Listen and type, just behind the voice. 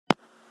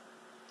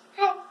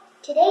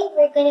Today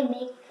we're going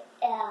to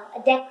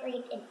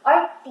decorate an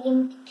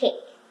art-themed cake.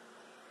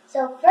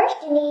 So first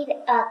you need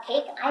a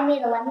cake. I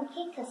made a lemon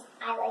cake because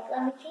I like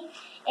lemon cake.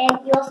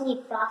 And you also need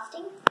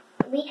frosting.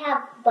 We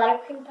have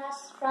buttercream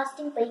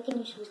frosting, but you can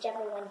use whichever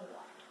one you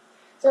want.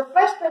 So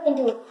first we're going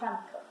to do a crumb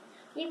coat.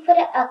 You put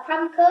a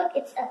crumb coat,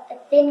 it's a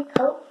thin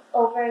coat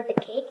over the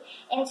cake,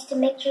 and it's to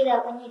make sure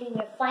that when you're doing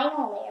your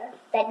final layer,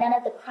 that none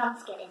of the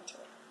crumbs get into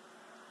it.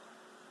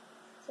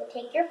 So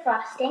take your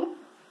frosting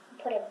and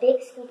put a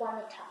big scoop on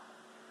the top.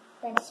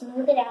 Then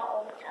smooth it out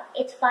over the top.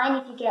 It's fine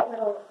if you get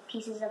little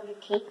pieces of your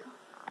cake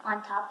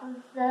on top of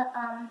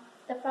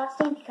the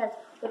frosting because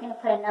we're going to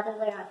put another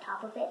layer on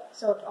top of it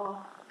so it'll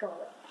all go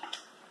away.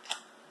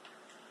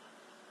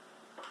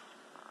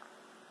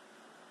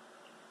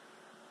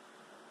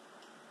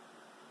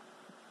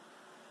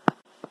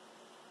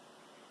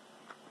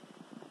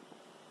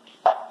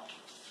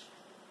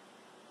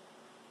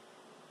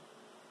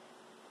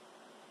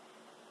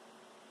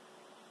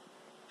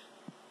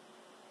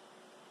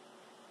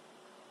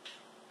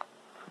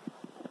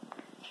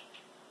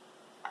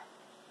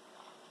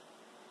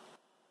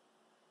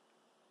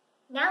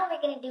 Now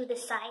we're going to do the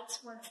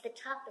sides once the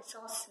top is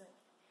all smooth.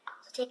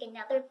 So take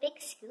another big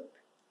scoop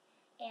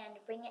and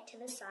bring it to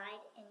the side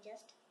and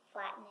just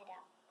flatten it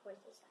out towards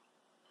the side.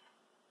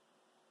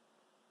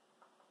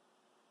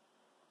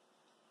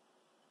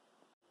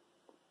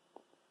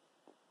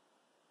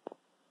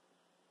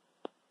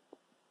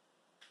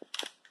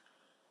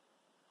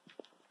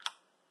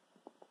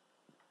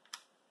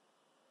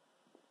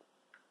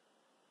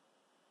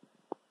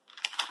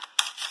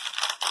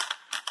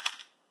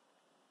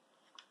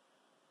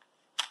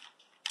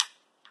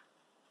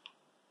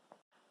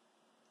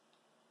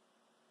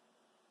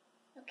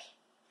 Okay,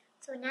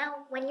 so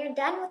now when you're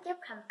done with your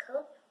crumb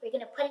coat, we're going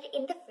to put it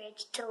in the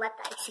fridge to let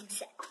the icing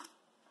set.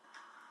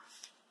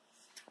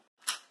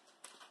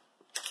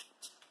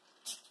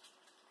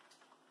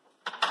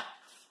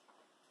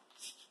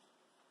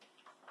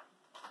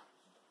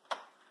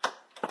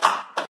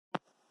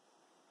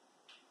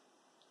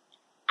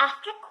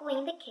 After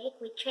cooling the cake,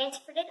 we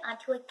transferred it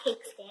onto a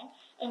cake stand,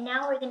 and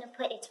now we're going to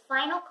put its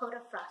final coat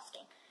of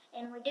frosting.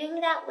 And we're doing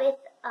that with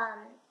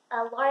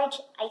a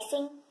large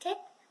icing tip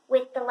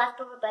with the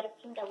leftover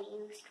buttercream that we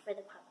used for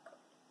the crumb coat.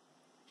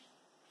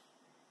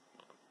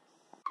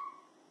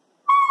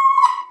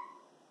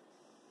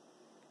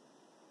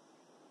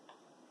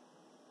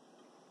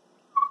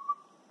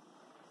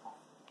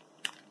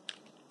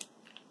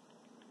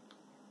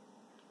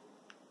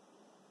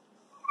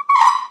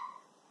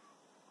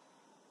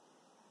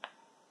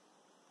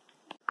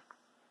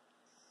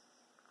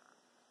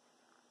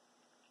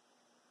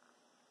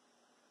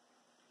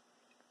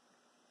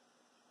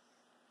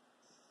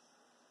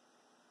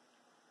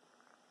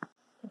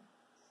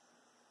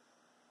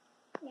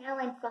 Now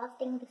I'm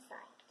frosting the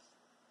sides.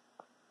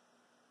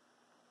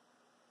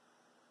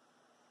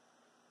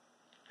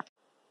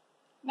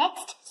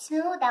 Next,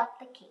 smooth out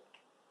the cake.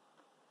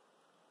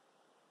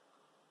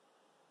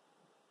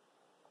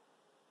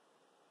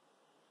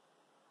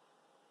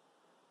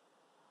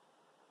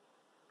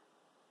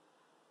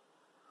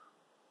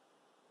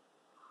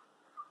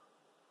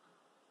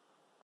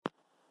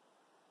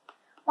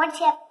 Once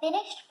you have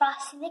finished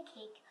frosting the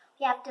cake,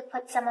 we have to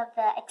put some of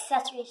the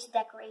accessories to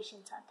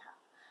decorations on top.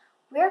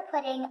 We're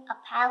putting a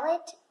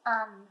palette,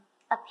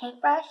 a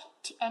paintbrush,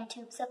 and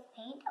tubes of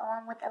paint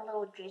along with a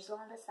little drizzle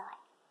on the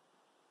side.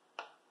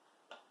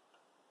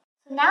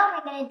 So now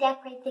we're going to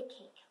decorate the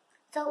cake.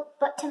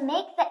 But to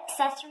make the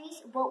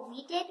accessories, what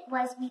we did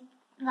was we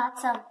got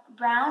some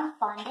brown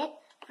fondant.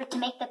 To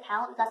make the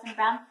palette, we got some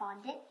brown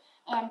fondant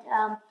and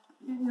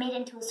made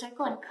into a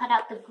circle and cut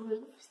out the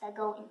grooves that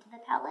go into the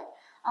palette,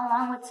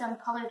 along with some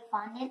colored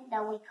fondant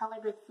that we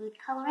colored with food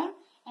coloring,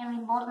 and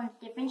we molded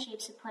into different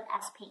shapes to put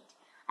as paint.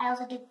 I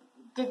also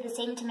did the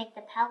same to make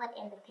the palette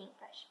and the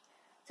paintbrush.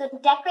 So to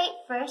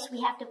decorate first,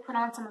 we have to put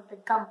on some of the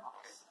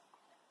gumballs.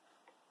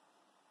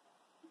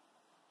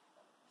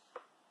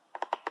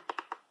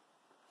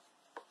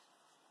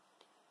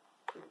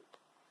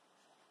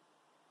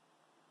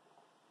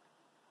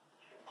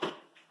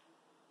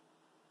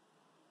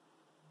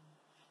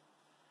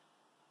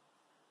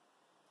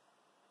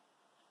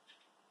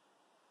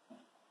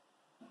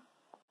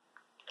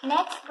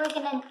 Next, we're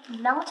going to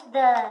melt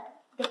the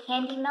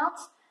candy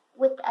melts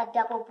with a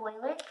double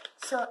boiler,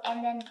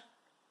 and then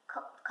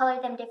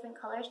color them different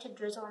colors to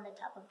drizzle on the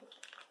top of the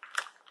cake.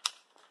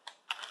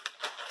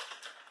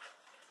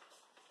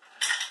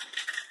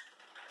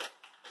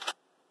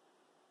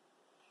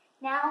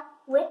 Now,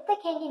 with the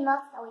candy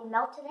melts that we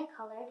melted and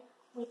colored,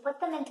 we put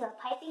them into a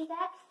piping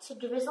bag to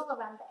drizzle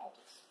around the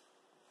edges.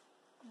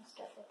 Let's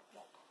start with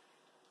red.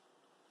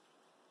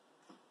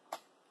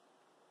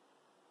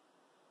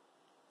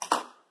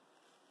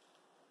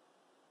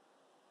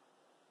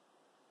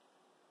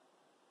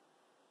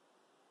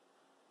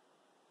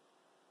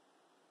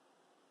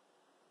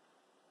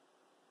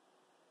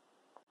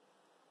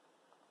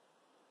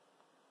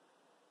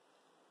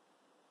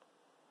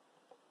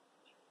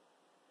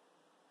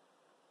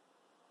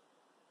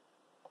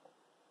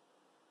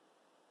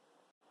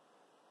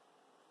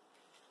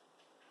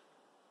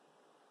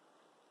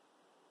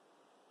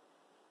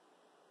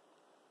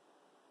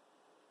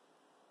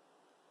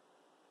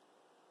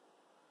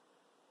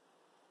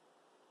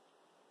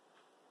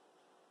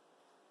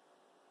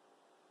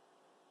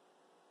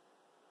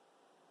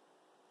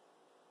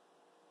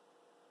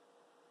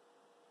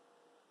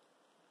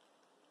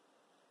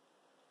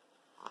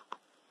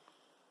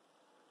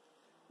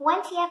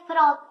 Once you have put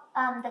all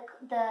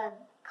the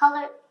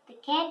color, the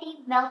candy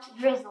melt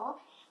drizzle,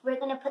 we're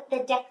going to put the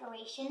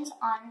decorations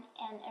on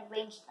and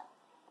arrange them.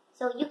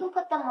 So you can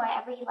put them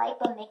wherever you like,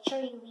 but make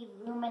sure you leave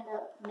room in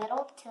the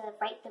middle to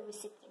write the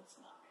recipient's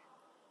name.